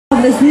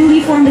of this newly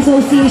formed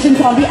association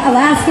called the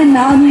Alaskan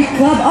Malamute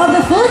Club of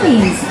the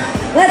Philippines.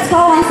 Let's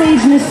call on stage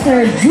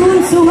Mr.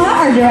 June Suma,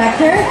 our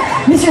director,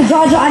 Mr.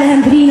 Jojo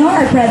Alejandrino,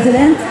 our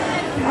president,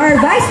 our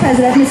vice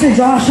president, Mr.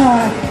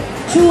 Joshua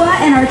Chua,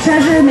 and our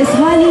treasurer, Ms.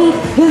 Honey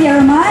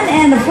Gulyaraman,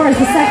 and of course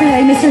the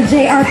secretary, Mr.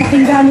 J.R.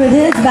 Papingan with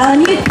his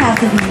Malamute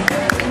Cassidy.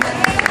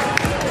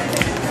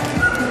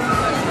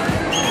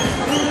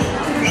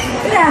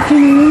 Good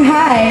afternoon,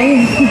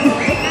 hi.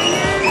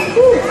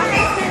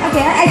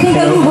 Okay, I think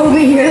I'll move over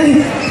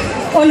here.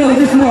 Oh no,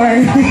 there's more.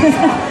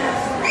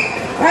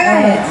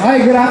 Alright. Hi,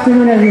 good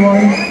afternoon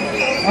everyone.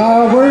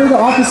 We're the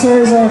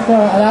officers of the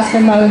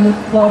Alaskan Malamute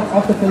Club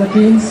of the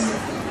Philippines.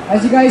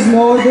 As you guys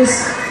know,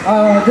 this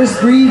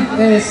breed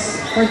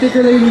is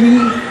particularly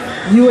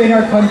new in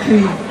our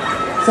country.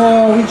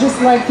 So we'd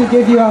just like to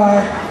give you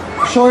a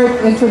short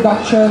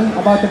introduction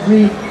about the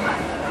breed.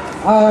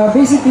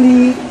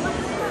 Basically,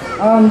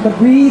 the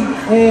breed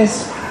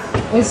is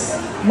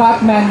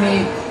not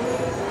man-made,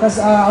 because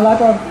a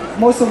lot of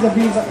the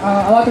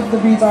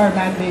breeds are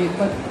man-made,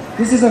 but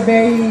this is a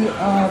very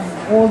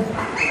old,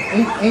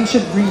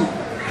 ancient breed.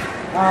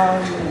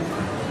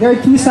 There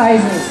are two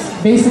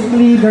sizes.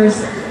 Basically,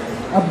 there's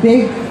a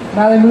big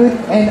Malamute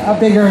and a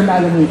bigger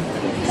Malamute.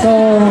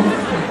 So,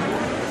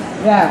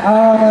 yeah.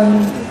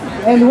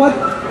 And what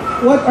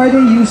are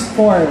they used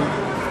for?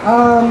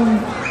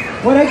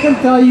 What I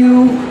can tell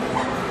you,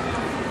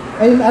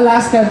 in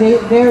Alaska,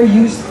 they're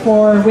used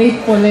for weight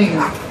pulling.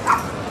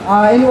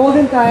 In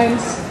olden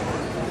times,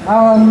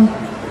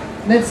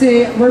 let's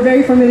say we're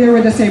very familiar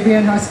with the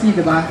Siberian Husky,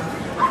 diba?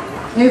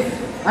 If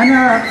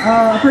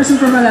a person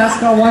from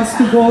Alaska wants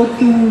to go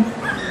to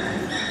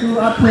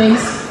a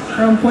place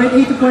from point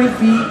A to point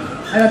B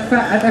at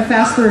a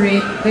faster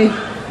rate, they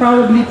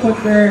probably put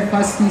their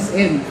Huskies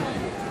in.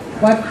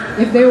 But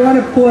if they want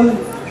to pull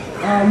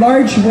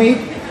large weight,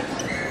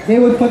 they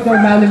would put their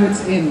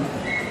Malamutes in.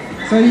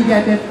 So you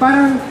get it.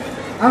 Parang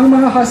ang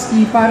mga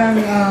Husky parang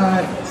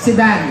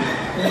sedan,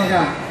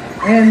 kumbaga.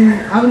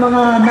 And ang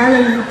mga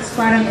Malamutes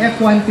parang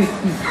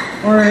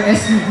F-150 or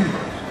SUV.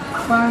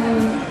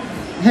 Parang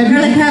heavy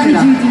duty. Heavy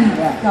duty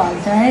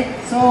dogs, right?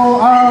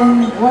 So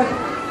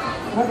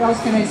what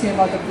else can I say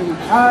about the breed?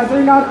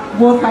 They're not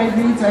wolf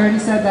hybrids. I already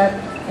said that.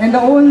 And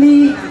the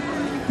only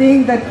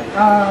thing that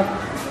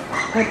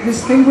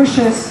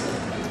distinguishes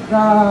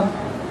the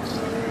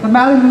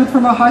Malamute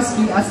from a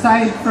Husky,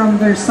 aside from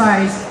their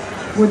size,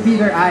 would be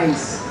their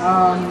eyes.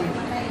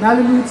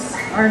 Malamutes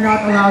are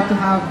not allowed to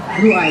have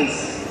blue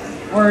eyes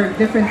or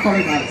different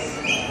colored eyes.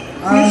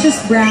 So it's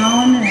just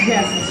brown?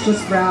 Yes, it's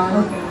just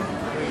brown. Okay.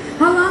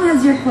 How long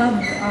has your club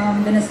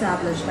been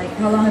established? Like,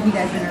 how long have you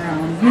guys been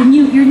around? You're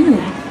new,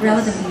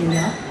 relatively new,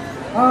 yeah?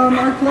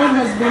 Our club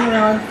has been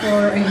around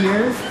for a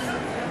year,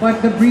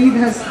 but the breed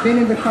has been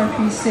in the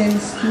country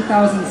since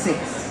 2006.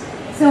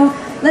 So,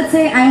 let's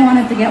say I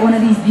wanted to get one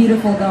of these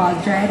beautiful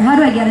dogs, right? How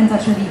do I get in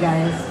touch with you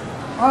guys?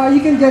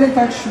 You can get in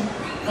touch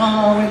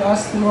with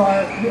us through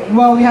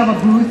we have a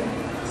booth.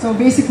 So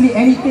basically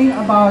anything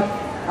about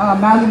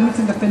Malamutes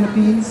in the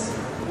Philippines,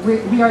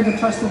 we are the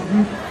trusted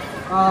group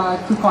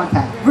to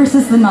contact.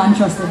 Versus the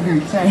non-trusted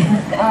groups, right?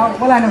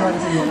 Wala naman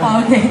siguro.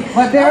 Oh, okay.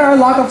 But there are a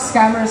lot of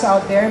scammers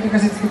out there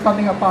because it's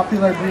becoming a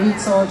popular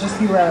breed, so just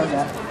be aware of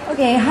that.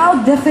 Okay,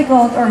 how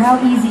difficult or how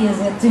easy is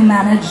it to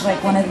manage like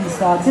one of these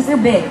dogs? Because they're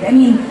big. I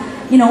mean,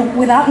 you know,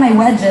 without my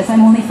wedges,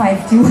 I'm only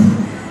 5'2".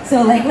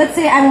 So like, let's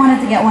say I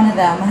wanted to get one of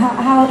them.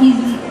 How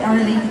easy are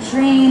they to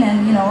train,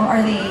 and you know, are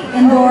they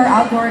indoor,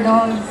 outdoor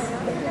dogs?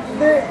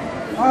 They're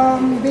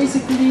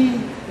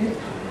basically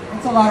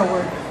it's a lot of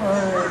work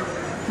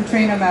to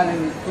train a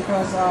Malamute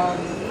because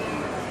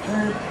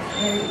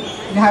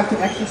you have to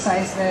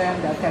exercise them,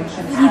 the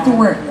attention. They need to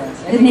work.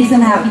 Yes. It makes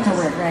them happy to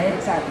work, right?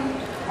 Exactly.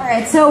 All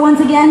right. So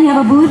once again, you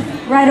have a booth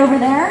right over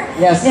there.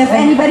 Yes. If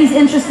anybody's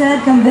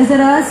interested, come visit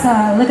us.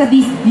 Look at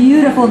these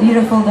beautiful,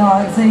 beautiful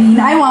dogs. I mean,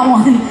 I want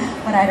one,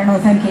 but I don't know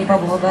if I'm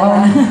capable.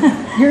 But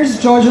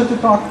here's Jojo to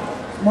talk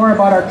more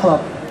about our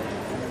club.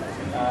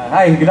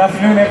 Hi, good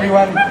afternoon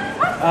everyone.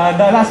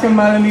 The Alaskan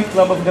Malamute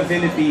Club of the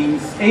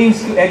Philippines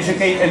aims to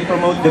educate and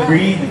promote the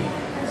breed.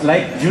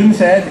 Like June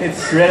said,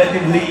 it's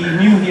relatively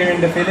new here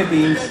in the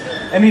Philippines,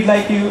 and we'd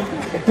like to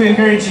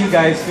encourage you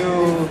guys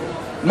to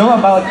know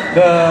about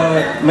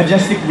the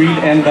majestic breed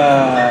and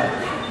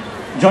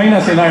join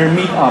us in our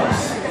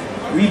meetups.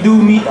 We do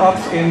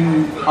meetups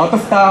in out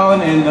of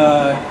town and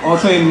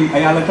also in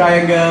Ayala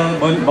Triangle,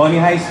 Bonnie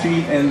High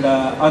Street, and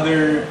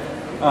other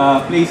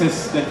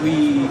places that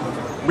we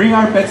bring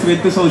our pets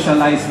with to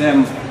socialize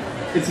them.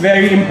 It's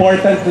very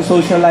important to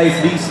socialize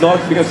these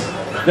dogs because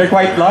they're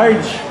quite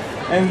large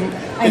and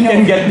it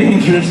can get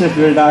dangerous if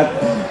they're not.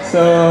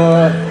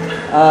 So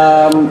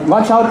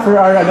watch out for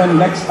our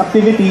next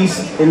activities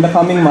in the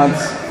coming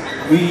months.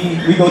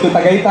 We go to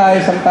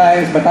Tagaytay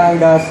sometimes,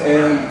 Batangas,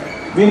 and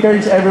we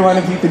encourage every one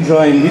of you to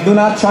join. We do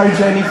not charge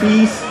any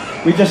fees.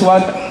 We just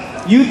want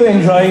you to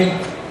enjoy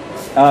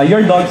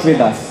your dogs with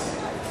us.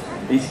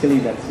 Basically,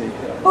 that's it.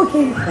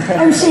 okay,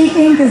 I'm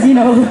shaking because you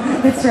know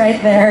it's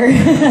right there.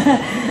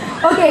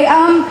 Okay,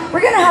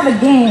 we're gonna have a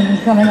game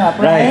coming up,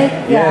 right?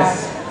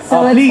 Yes.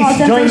 So it's Please called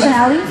Temptation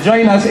Alley.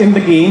 join us in the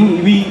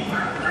game.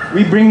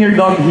 We bring your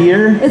dog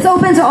here. It's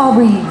open to all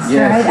breeds,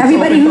 Yes, right? it's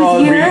Everybody open to who's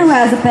all here breeds. who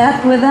has a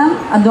pet with them,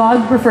 a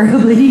dog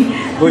preferably,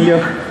 Julio,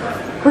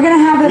 we're gonna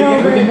have it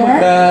over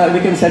there. we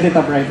can set it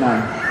up right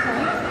now.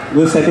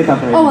 We'll set it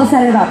up right Oh, now. we'll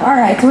set it up. All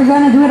right, so we're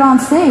gonna do it on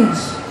stage.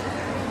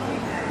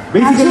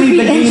 That should Basically, be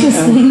the game.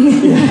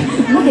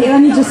 interesting. Okay,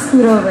 let me just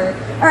scoot over.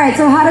 All right,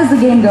 so how does the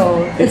game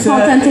go? It's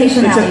called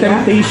Temptation Alley. It's a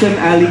Temptation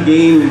Alley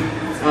game.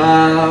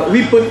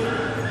 We put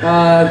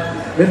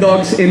the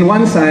dogs in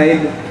one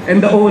side,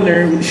 and the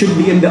owner should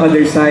be in the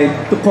other side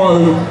to call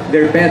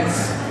their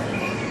pets.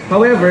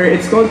 However,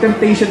 it's called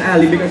Temptation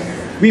Alley because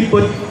we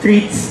put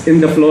treats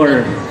in the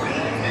floor.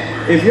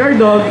 If your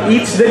dog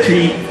eats the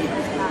treat,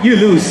 you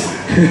lose.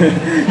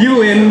 You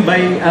win by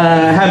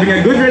having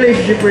a good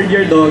relationship with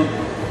your dog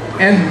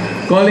and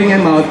calling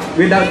him out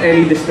without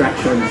any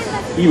distractions,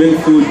 even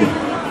food.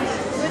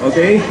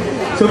 Okay?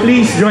 So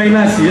please join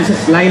us. You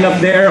just line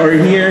up there or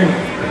here.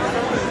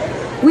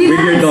 We've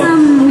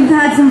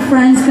had some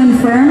friends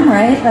confirm,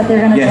 right, that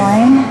they're gonna Yes.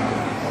 join.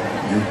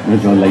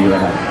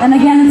 And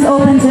again, it's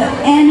open to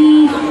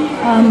any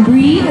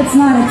breed. It's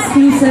not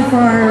exclusive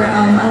for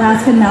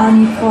Alaskan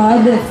Malamute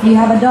Club. If you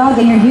have a dog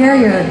and you're here,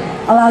 you're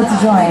allowed to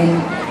join.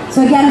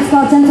 So again, it's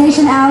called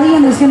Temptation Alley,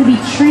 and there's going to be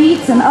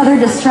treats and other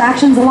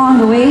distractions along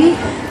the way.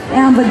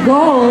 And the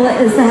goal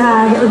is to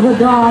have the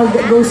dog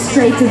go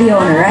straight to the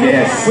owner, right?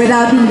 Yes.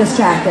 Without being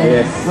distracted.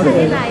 Yes.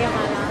 Okay.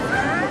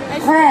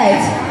 All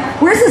right.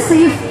 Where's a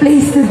safe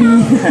place to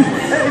be?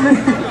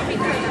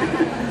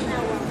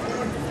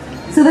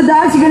 So the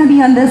dogs are going to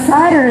be on this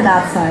side or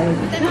that side?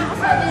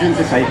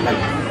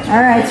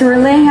 All right, so we're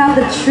laying out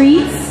the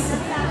treats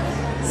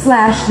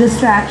 /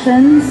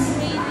 distractions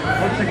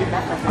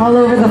all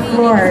over the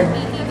floor.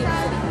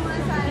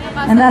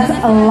 And that's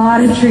a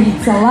lot of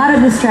treats, a lot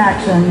of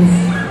distractions.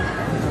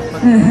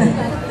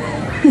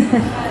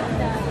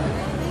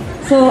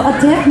 So a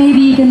tip, maybe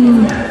you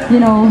can,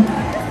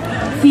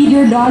 feed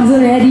your dogs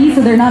already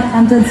so they're not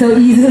tempted so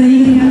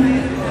easily.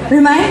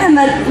 Remind them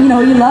that,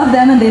 you love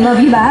them and they love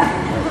you back.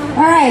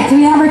 All right, do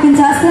we have our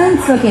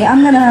contestants? Okay,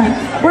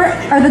 where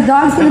are the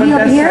dogs going to be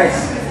over here?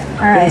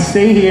 All right.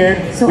 Stay here.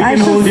 So we I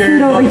can should hold your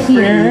scoot over dogs for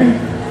here. you.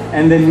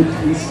 And then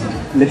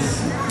let's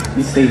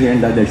stay here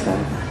on the other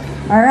side.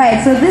 All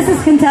right, so this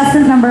is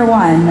contestant number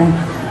 1.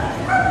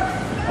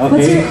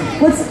 Okay.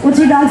 What's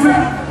your dog's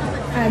name?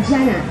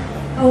 Jana,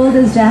 How old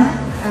is Jen?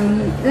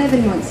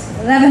 11 months.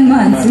 11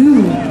 months.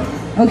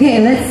 Ooh.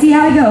 Okay, let's see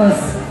how it goes.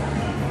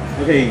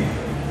 Okay.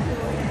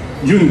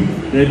 June,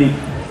 ready?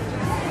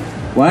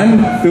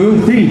 1,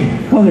 2,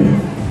 3. Call her.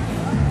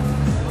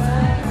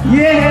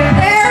 Yeah!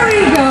 There we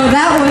go.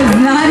 That was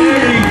not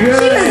Very even.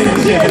 good.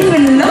 She didn't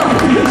even look.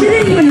 She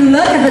didn't even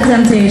look at the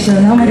temptation.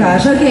 Oh my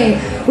gosh. Okay,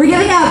 we're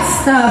giving out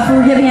stuff.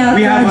 We're giving out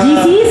We have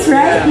GCs,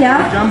 right?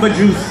 Yeah. Jamba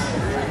Juice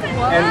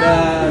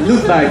and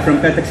loot bag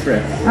from Pet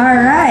Express. All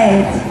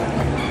right.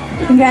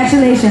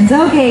 Congratulations.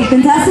 Okay,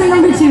 contestant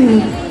number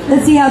 2.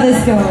 Let's see how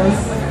this goes.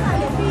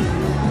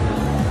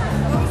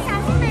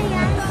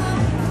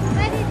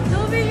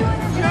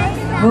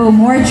 Oh,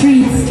 more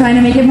treats. Trying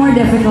to make it more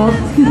difficult.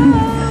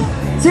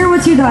 Sir,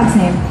 what's your dog's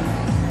name?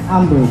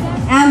 Amber,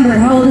 Amber.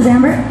 How old is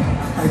Amber?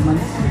 5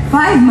 months.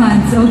 5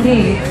 months.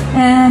 Okay.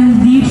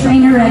 And do you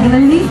train her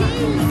regularly?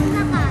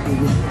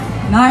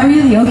 Not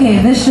really. Okay,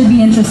 this should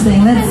be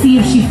interesting. Let's see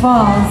if she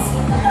falls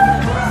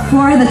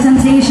for the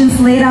temptations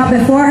laid out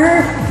before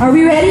her. Are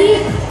we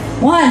ready?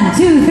 1,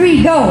 2,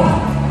 3, go.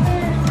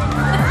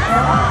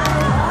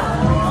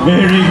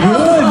 Very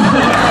good.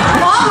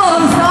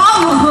 Almost.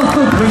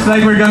 Looks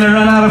like we're gonna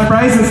run out of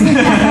prizes.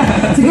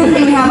 It's a good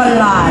thing we have a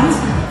lot.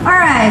 All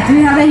right, do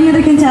we have any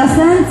other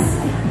contestants?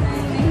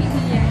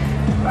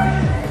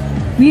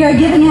 We are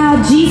giving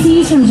out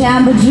GCs from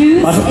Jamba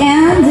Juice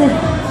and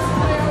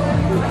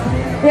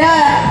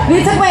yeah,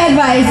 they took my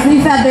advice. They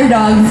fed their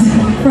dogs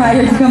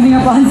prior to coming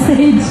up on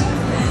stage.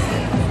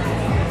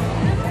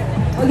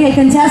 Okay,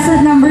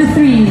 contestant number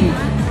 3.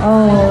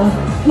 Oh,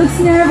 looks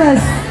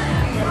nervous.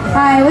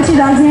 Hi, what's your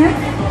dog's name?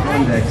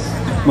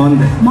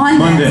 Mondex.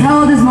 Mondex. How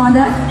old is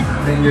Mondex?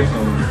 10 years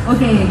old.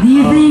 Okay, do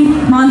you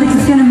think Mondex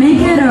is gonna make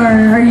it,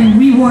 or are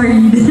we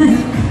worried?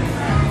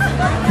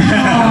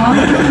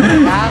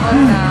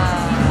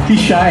 He's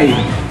shy.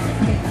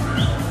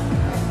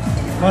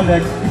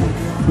 Mondex.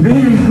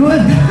 Very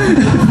good.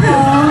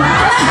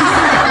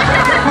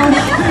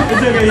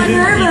 It's okay, you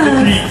didn't eat the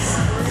treats.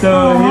 So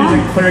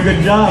here's for a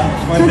good job,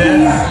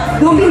 Mondex.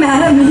 Don't be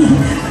mad at me.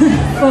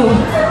 Oh.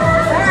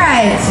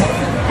 Alright.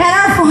 And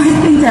our 4th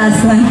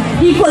contestant,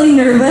 equally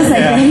nervous, I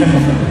think.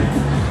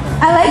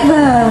 I like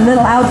the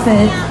little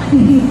outfit.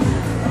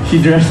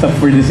 She dressed up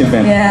for this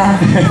event. Yeah.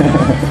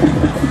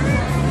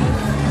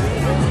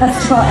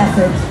 That's called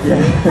effort.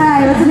 Yeah.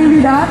 Hi, what's the name of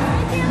your dog?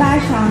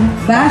 Basha,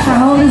 Basha.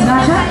 How old is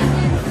Basha?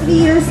 3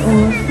 years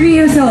old. 3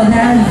 years old.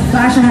 Has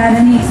Basha had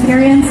any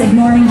experience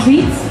ignoring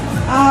treats?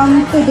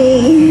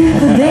 Today.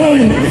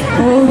 Today.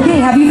 Okay,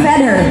 have you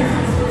fed her?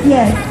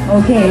 Yes.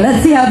 Okay,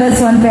 let's see how this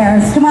one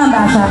fares. Come on,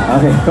 Basha.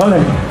 Okay, call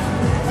her.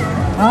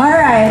 All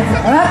right.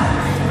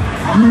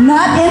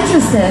 Not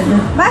interested.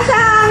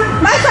 Basha!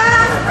 Basha!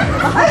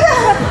 Basha!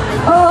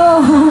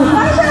 Oh.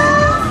 Basha!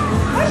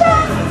 Basha!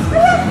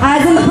 Basha!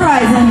 Eyes on the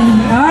prize, honey.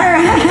 All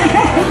right.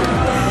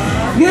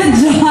 Good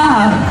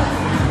job.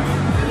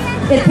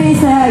 It pays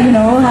to,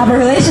 have a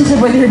relationship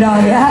with your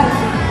dog, yeah?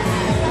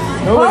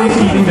 Nobody's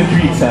eating the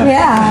treats, huh?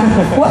 Yeah.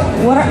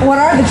 What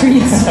are the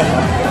treats?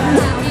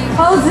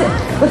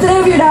 What's the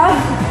name of your dog?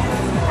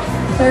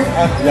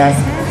 Yes,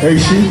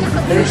 Hershey.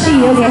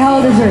 Hershey. Okay, how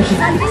old is Hershey?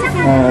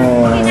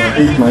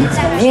 8 months.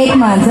 8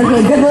 months.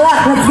 Okay, good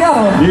luck. Let's go.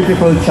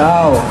 Beautiful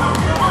chow.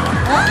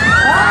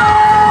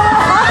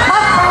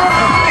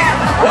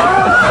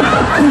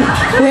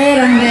 Wait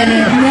a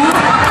minute. No.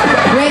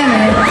 Wait a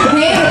minute.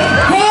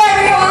 Hey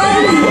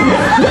everyone.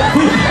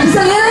 Just a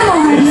little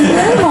more.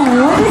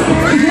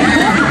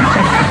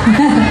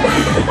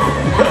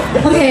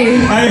 Okay.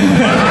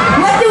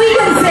 What do we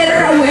consider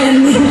a win?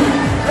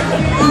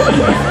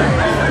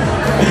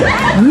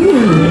 Ooh,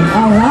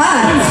 a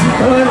lot.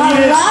 A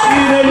lot.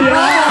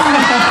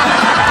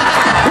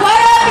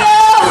 What up, yo?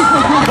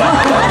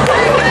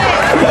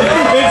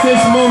 It's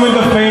his moment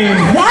of fame.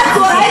 That's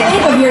what I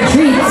think of your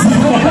treats.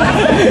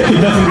 He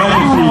doesn't like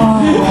the treat.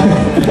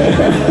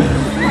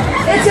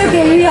 It's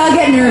okay, we all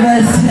get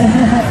nervous.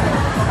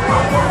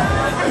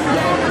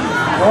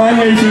 Go on,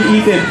 Hershey,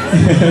 eat it.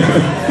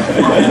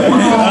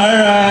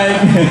 Alright.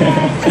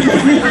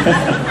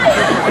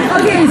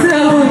 Okay, so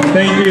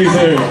Thank you,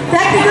 sir.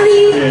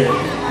 technically,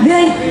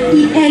 didn't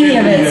eat any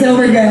of it, so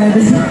we're good.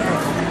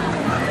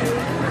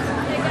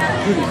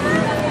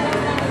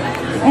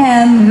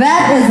 And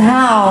that is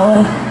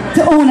how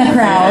to own a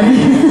crowd.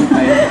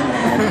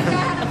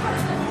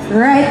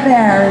 Right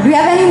there. Do we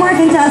have any more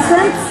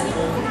contestants?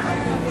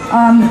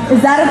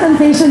 Is that a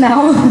temptation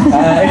now?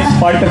 It's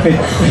part of it.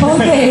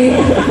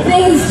 Okay,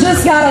 things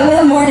just got a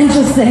little more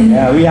interesting.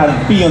 Yeah, we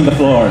have pee on the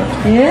floor.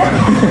 Yeah?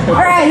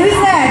 Alright,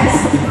 who's next?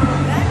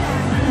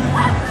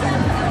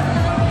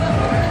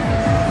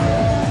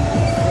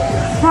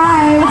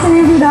 Hi, what's the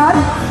name of your dog?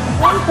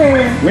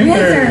 Winter.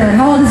 Winter.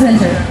 How old is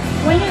Winter?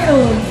 1 year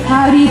old.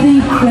 How do you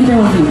think Winter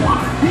will do?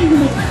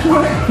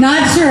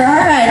 Not sure.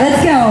 Alright,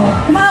 let's go.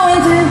 Come on,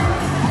 Winter.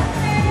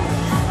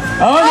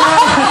 Oh no!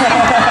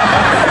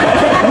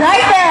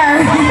 Right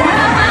there.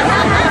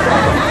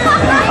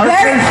 Our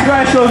first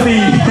specialty.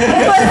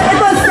 It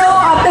was so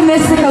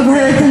optimistic of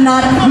her to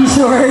not be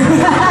sure.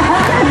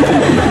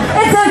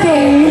 It's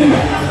okay.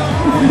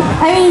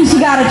 I mean, she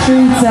got a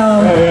treat,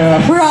 so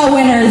Yeah. we're all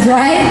winners,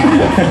 right?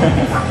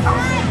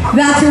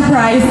 That's your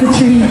prize, the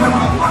treat.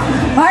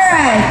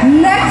 Alright,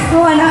 next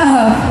one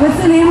up. What's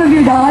the name of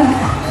your dog?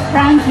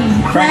 Frankie.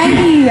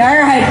 Frankie.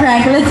 Alright,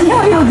 Frankie. Let's see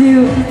how he'll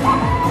do.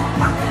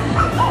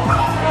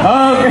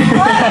 Okay.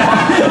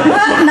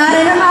 Not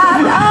in a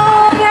mouth.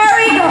 Oh, there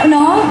we go.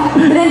 No?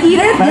 Didn't eat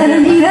it?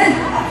 Didn't eat it?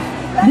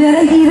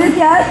 Didn't eat it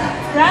yet?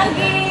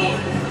 Frankie.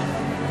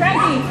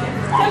 Frankie.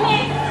 Come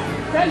here.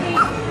 Frankie.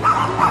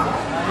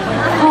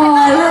 Oh,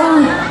 a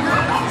little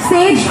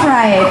stage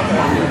fright.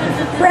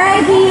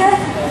 Frankie.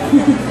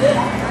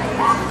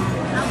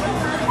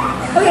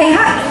 Okay,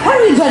 how do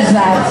we judge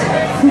that?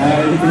 You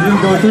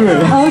didn't go through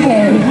it.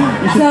 Okay,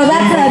 so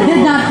that's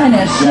did not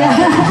finish. Yeah,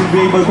 you Yeah. should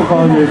be able to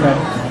call yourself.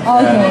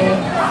 Okay.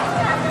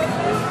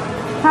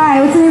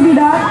 Hi, what's the name of your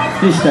dog?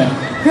 Christian.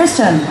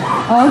 Christian.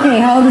 Okay,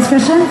 how old is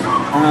Christian?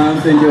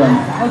 21.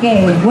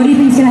 Okay, what do you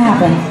think's gonna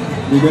happen?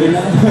 You good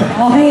enough?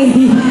 Okay,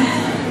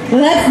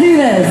 let's do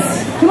this.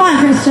 Come on,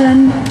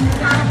 Christian.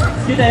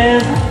 Sit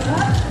down.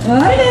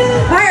 Alright.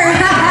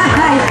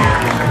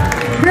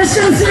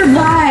 Christian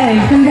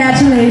survived.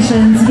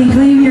 Congratulations. You can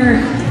claim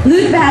your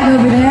loot bag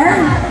over there.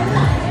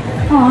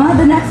 Aw,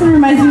 the next one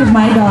reminds me of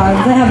my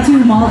dogs. I have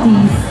 2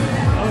 Maltese.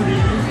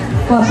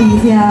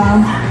 Puppies,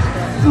 yeah.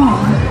 Aw.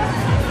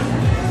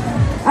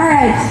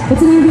 Alright,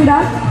 what's the name of your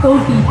dog?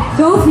 Sophie.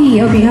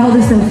 Sophie. Okay, how old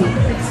is Sophie?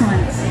 6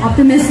 months.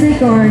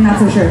 Optimistic or not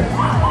so sure?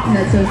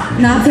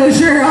 Not so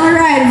sure.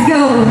 Alright, let's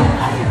go.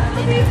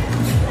 Come here.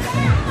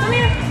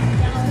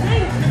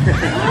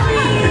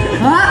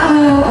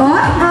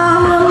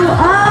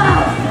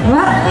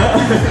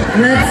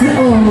 Let's,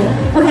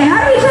 okay, how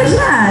do we judge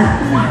that?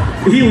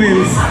 He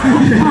wins.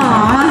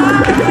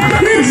 Aw,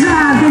 good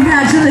job,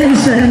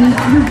 congratulations.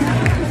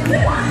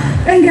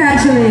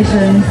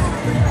 Congratulations.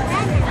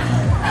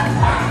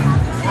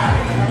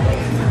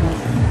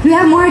 Do we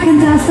have more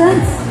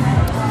contestants?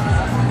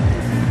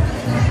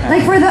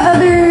 Like for the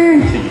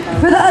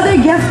other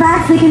gift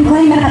packs, they can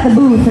claim it at the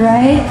booth,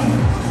 right?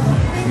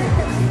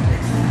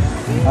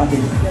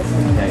 Okay.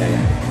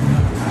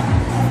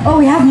 Yeah. Oh,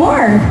 we have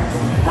more.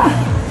 Huh.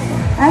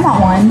 I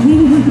want one.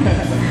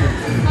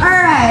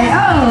 Alright,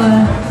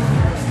 oh.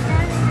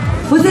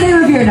 What's the name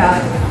of your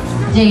dog?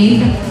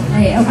 Jade.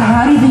 Hey, okay,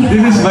 how do you think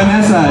This is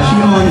Vanessa. She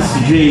owns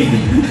Jade.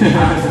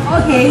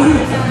 Okay.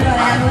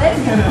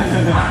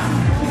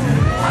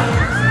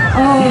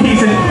 Oh.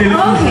 He's a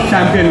Philippines Okay.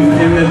 champion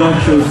in the dog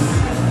shows.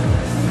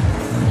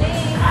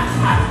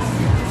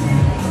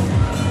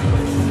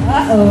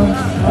 Uh-oh.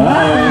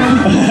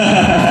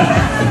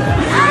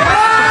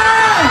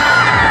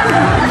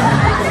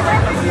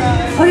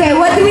 Okay,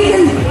 what do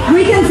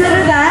we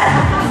consider that?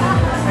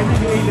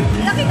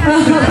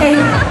 Okay,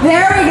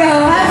 there we go.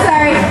 I'm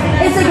sorry.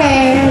 It's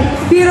okay.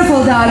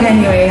 Beautiful dog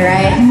anyway,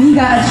 right? He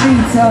got a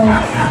treat, so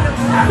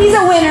he's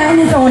a winner in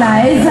his own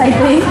eyes, I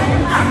think.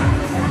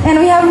 And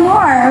we have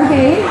more,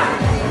 okay?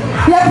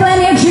 We have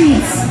plenty of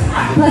treats,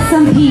 plus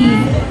some pee.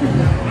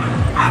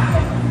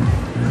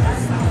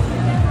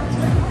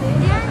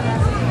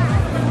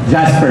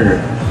 Jasper.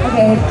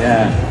 Okay.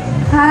 Yeah.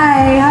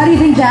 Hi, how do you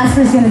think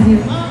Jasper's gonna do?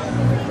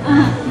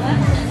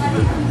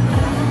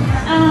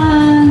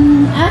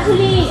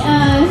 Actually,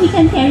 he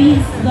can carry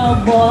his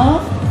dog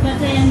ball, but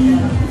then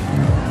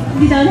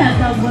we don't have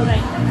dog ball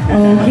right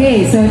now.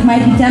 Okay, so it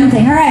might be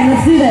tempting. All right,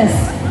 let's do this.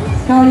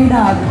 Call your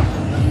dog.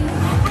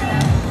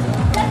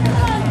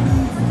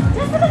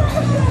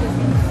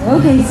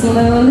 Okay,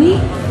 slowly.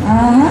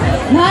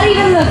 Not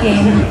even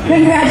looking.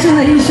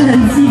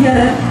 Congratulations. You got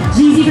a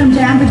GZ from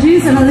Jampa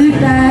Juice and a loot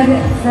bag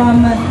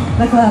from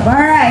the club. All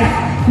right,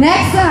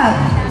 next up.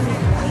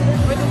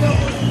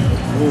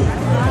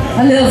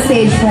 A little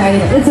stage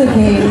fright. It's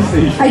okay.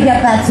 I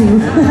get that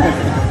too.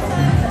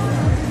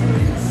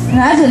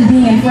 Imagine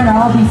being in front of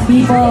all these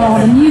people, all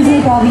the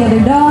music, all the other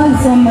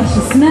dogs, so much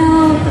to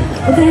smell.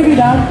 What's the name of your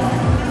dog?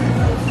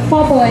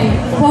 Popoy.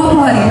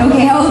 Popoy.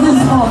 Okay, how old is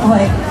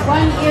Popoy?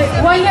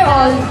 1 year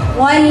old.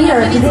 1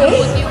 year.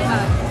 Today?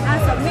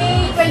 As of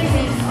May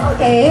 26.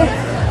 Okay.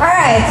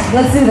 Alright,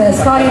 let's do this.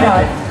 Call your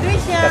dog.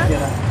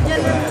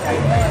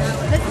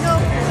 Let's go.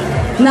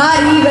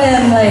 Not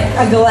even like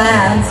a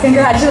glance.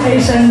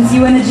 Congratulations.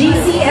 You win a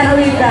GC and a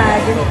loot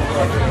bag.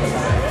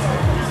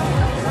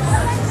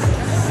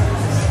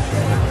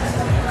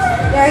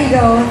 There you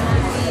go.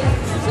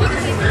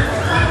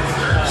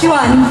 She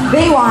won.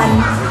 They won.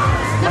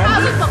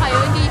 Napagod pa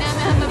kayo? Hindi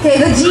namin. Okay,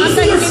 the GC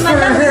is for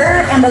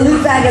her and the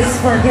loot bag is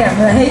for him,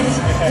 right?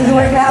 Does it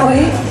work that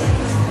way?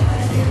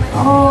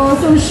 Oh,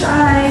 so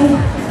shy.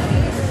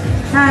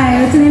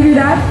 Hi, what's the name of your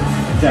dog?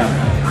 Jack.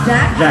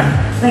 Jack? Jack.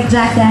 Like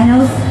Jack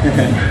Daniels?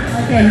 Okay.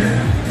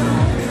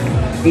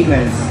 8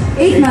 months.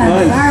 8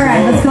 months. All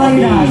right, let's call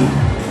your dog.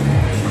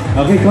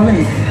 Okay,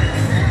 calling.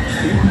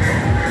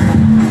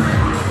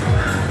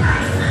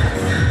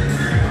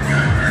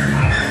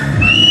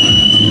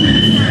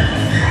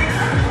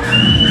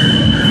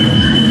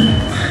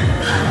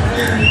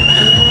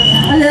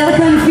 A little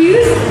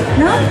confused?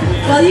 No?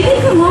 Well, you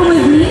can come home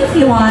with me if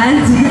you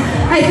want.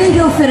 I think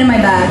you'll fit in my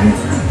bag.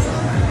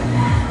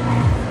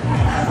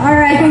 All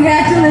right,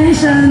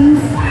 congratulations.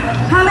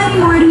 How many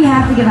more do we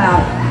have to give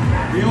out?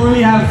 We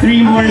only have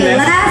 3 more Okay,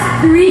 left.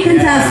 last 3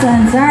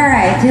 contestants. All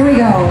right, here we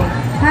go.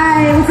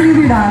 Hi, what's the name of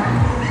your dog?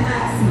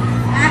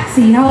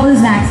 Maxie. How old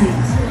is Maxie?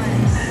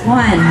 1.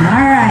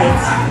 All right.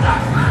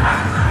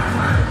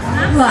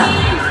 Good luck.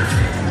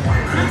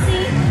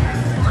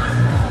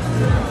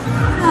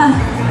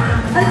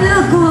 A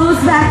little close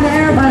back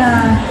there, but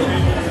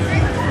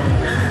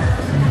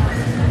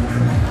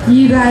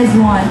you guys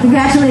won.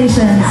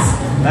 Congratulations.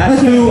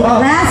 Last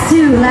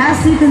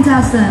two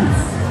contestants.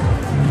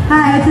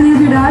 Hi, what's the name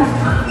of your dog?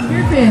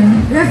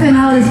 Griffin. Griffin,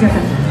 how old is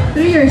Griffin?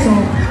 3 years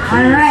old.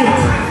 All right.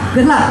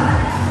 Good luck.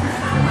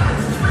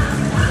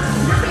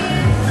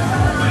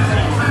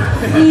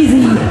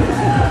 Easy.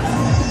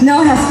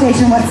 No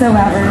hesitation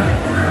whatsoever.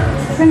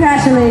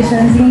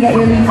 Congratulations, you can get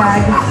your lead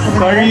bag.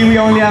 Sorry, we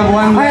only have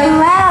 1 Our left.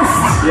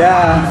 last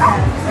Yeah.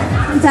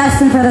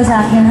 contestant for this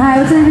afternoon. Hi,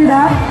 what's the name of your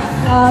dog?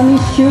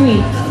 Miss Chewy.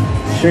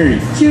 Sure.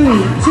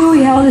 Chewy.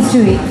 Chewy, how old is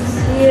Chewy?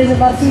 He is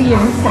about 2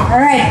 years. All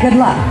right, good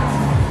luck.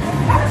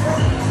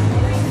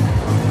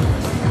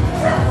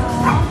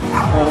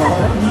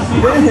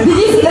 Did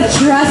you see the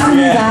trust in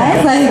his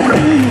eyes? Like,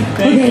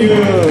 Thank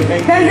you.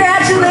 Thank you.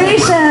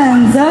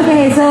 Congratulations.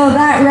 Okay, so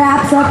that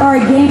wraps up our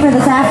game for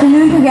this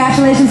afternoon.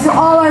 Congratulations to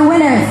all our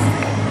winners.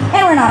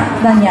 And we're not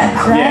done yet,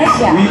 right?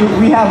 Yes,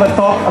 we have a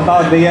talk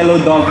about the Yellow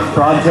Dog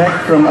project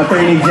from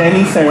attorney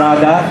Jenny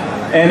Serrada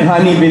and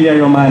Honey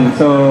Villaroman.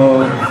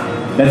 So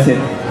that's it.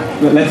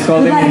 Let's call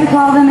We'd them like in. to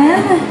call them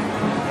in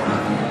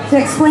to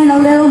explain a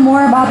little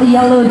more about the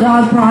Yellow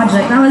Dog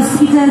project. I was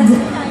seated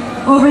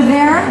over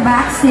there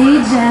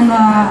backstage, and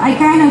I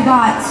kind of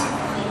got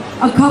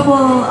a couple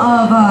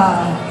of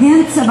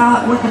hints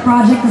about what the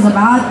project is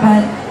about,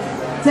 but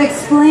to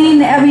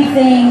explain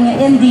everything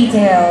in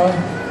detail,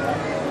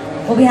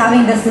 we'll be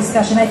having this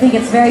discussion. I think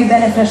it's very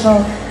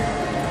beneficial,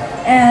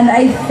 and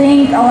I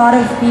think a lot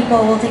of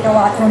people will take a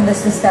lot from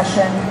this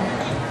discussion.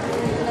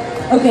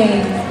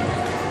 Okay,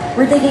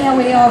 we're taking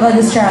away all the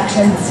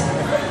distractions.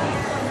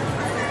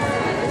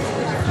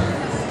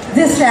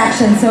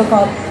 Distractions,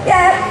 so-called.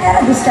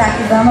 Yeah,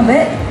 distracted them a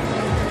bit.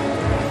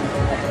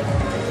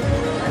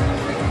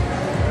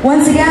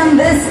 Once again,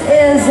 this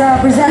is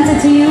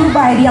presented to you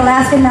by the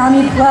Alaskan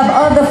Malamute Club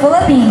of the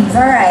Philippines.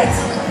 All right.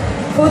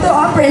 Photo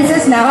op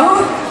princess now.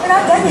 We're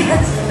not done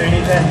yet.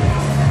 Attorney Jen.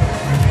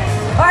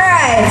 All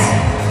right.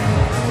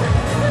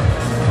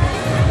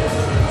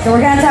 So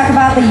we're gonna talk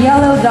about the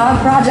Yellow Dog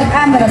Project.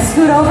 I'm gonna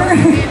scoot over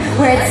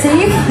where it's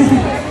safe.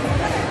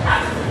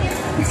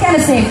 It's kind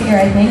of safe here,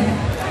 I think.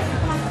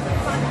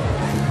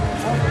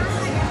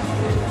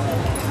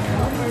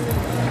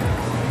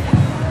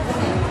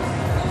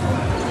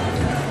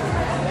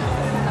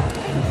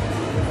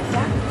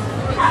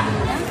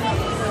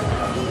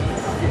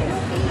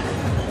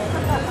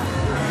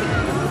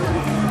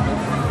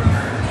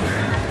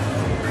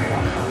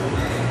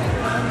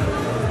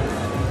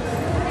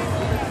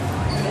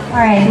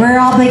 All right, we're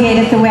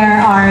obligated to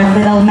wear our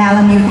little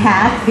Malamute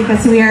hat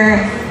because we're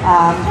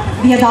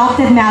the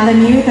adopted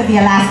Malamute of the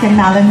Alaskan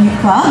Malamute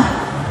Club.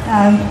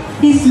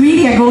 He's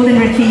really a golden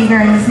retriever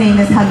and his name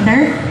is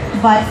Hunter,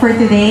 but for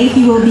today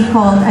he will be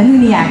called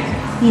Anuniak.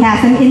 He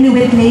has an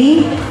Inuit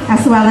name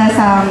as well as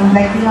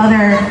like the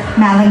other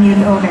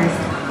Malamute owners.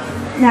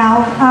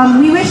 Now,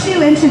 we wish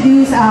to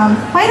introduce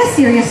quite a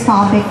serious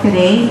topic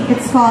today.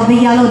 It's called the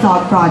Yellow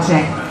Dog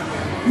Project.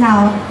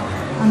 Now,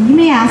 you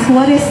may ask,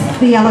 what is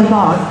the Yellow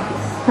Dog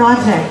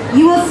Project?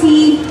 You will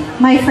see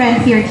my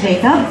friend here,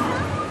 Jacob.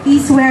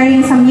 He's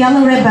wearing some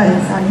yellow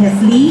ribbons on his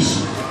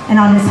leash and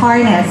on his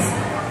harness.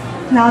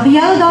 Now, the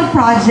Yellow Dog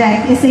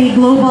Project is a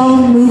global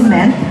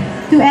movement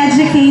to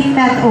educate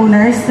pet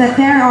owners that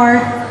there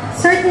are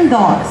certain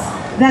dogs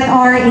that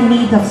are in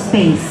need of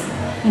space.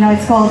 You know,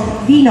 it's called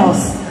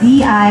DINOS,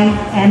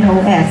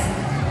 D-I-N-O-S,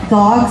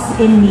 dogs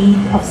in need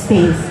of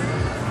space.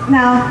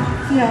 Now,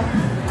 you know,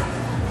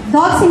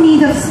 dogs in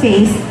need of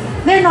space,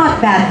 they're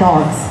not bad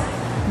dogs.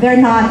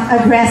 They're not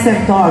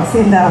aggressive dogs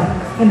in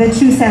the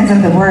true sense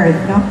of the word,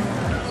 you know?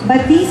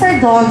 But these are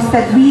dogs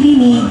that really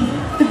need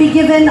to be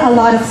given a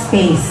lot of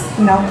space,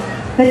 you know?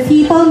 That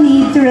people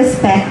need to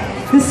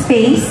respect the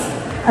space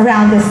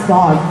around this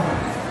dog.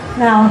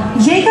 Now,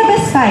 Jacob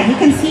is fine. You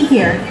can see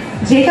here,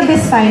 Jacob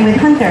is fine with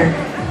Hunter.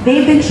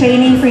 They've been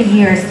training for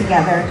years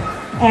together.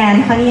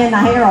 And Honey and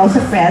I are also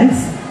friends.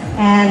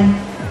 And,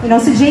 you know,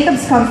 so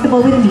Jacob's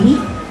comfortable with me.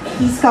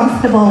 He's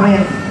comfortable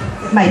with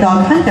my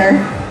dog Hunter,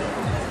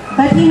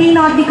 but he may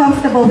not be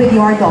comfortable with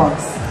your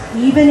dogs.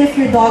 Even if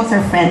your dogs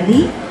are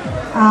friendly,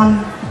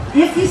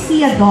 if you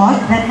see a dog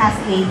that has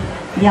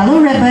a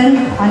yellow ribbon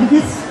on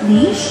his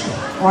leash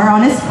or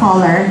on his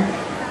collar,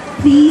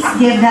 please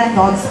give that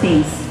dog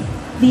space.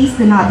 Please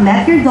do not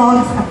let your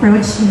dogs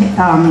approach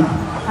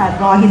a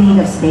dog in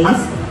need of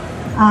space.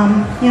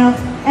 You know,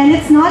 and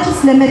it's not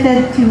just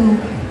limited to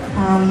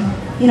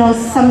you know,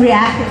 some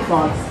reactive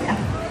dogs. Yeah.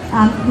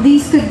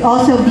 These could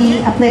also be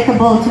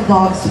applicable to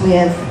dogs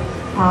with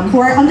who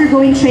are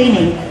undergoing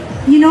training.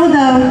 You know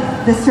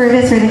the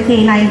service or the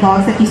canine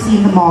dogs that you see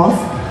in the malls?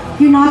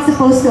 You're not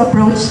supposed to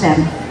approach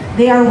them.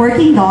 They are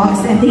working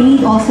dogs and they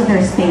need also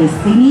their space.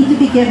 They need to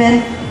be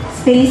given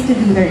space to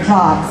do their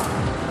jobs.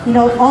 You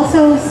know,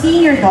 also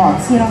senior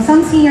dogs. You know,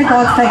 some senior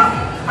dogs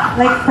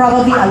like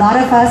probably a lot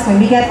of us when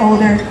we get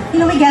older, you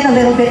know, we get a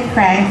little bit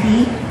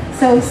cranky.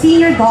 So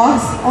senior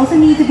dogs also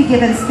need to be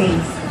given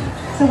space.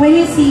 So when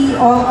you see,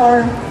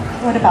 or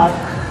what about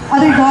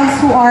other dogs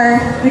who are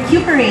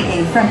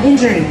recuperating from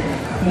injury?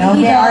 You know,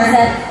 Maybe they dogs are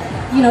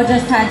that, you know,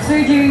 just had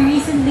surgery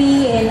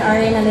recently and are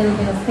in a little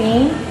bit of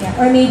pain, Yeah.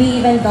 or maybe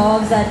even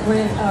dogs that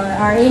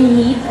are in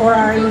heat or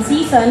are in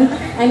season.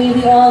 I mean,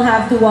 we all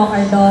have to walk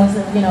our dogs,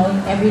 you know,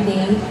 every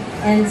day,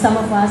 and some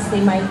of us,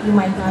 you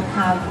might not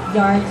have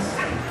yards,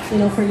 you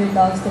know, for your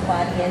dogs to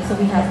potty, and so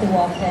we have to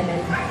walk them,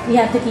 and we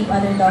have to keep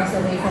other dogs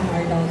away from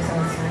our dogs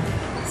also.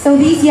 So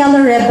these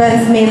yellow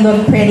ribbons may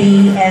look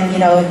pretty and, you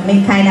know,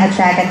 may kind of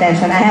attract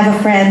attention. I have a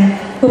friend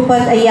who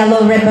put a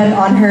yellow ribbon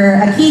on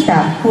her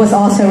Akita, who was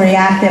also a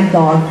reactive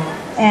dog.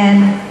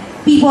 And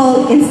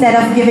people, instead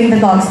of giving the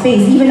dog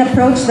space, even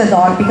approached the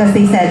dog because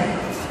they said,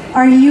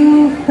 are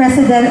you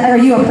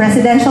a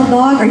presidential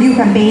dog? Are you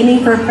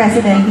campaigning for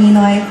President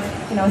Ninoy?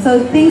 You know,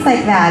 so things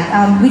like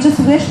that. We just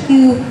wish to,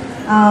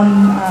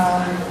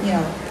 you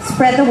know,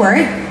 spread the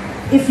word.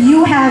 If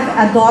you have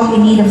a dog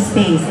in need of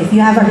space, if you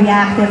have a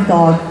reactive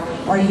dog,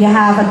 or you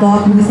have a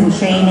dog who's in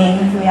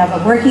training, you have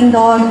a working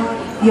dog,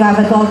 you have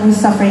a dog who's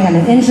suffering an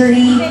injury,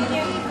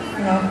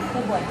 you know,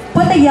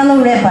 put a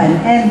yellow ribbon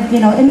and, you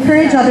know,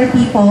 encourage other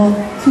people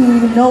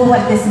to know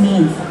what this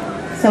means.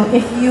 So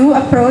if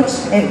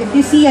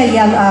you see a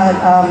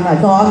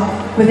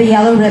dog with a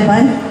yellow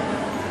ribbon,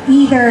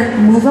 either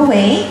move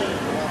away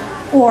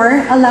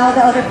or allow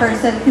the other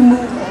person to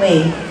move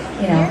away.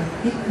 You know,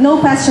 no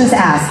questions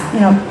asked. You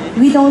know,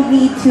 we don't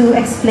need to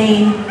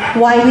explain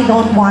why we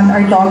don't want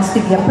our dogs to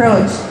be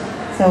approached.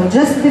 So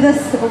just with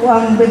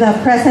the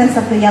presence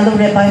of the yellow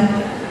ribbon,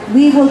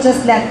 we will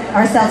just let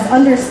ourselves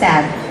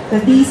understand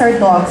that these are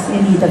dogs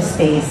in need of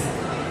space.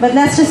 But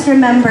let's just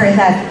remember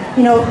that,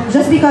 you know,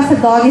 just because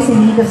a dog is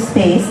in need of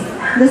space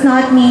does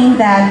not mean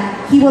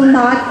that he will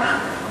not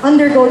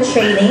undergo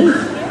training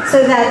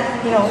so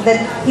that, you know,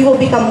 that he will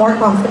become more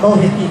comfortable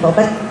with people.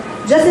 But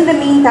just in the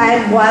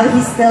meantime, while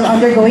he's still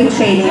undergoing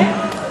training,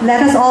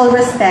 let us all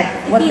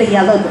respect what the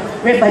yellow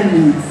ribbon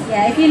means.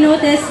 Yeah, if you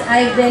notice,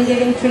 I've been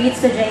giving treats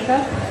to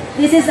Jacob.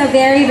 This is a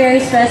very, very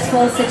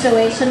stressful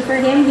situation for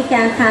him. He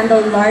can't handle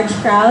large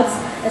crowds,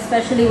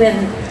 especially with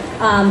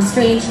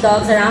strange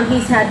dogs around.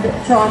 He's had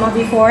trauma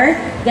before,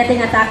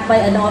 getting attacked by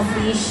an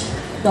off-leash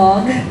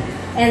dog,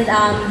 and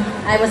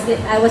I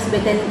was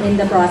bitten in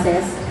the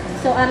process.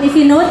 So if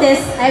you notice,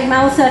 I'm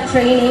also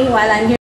training while I'm here.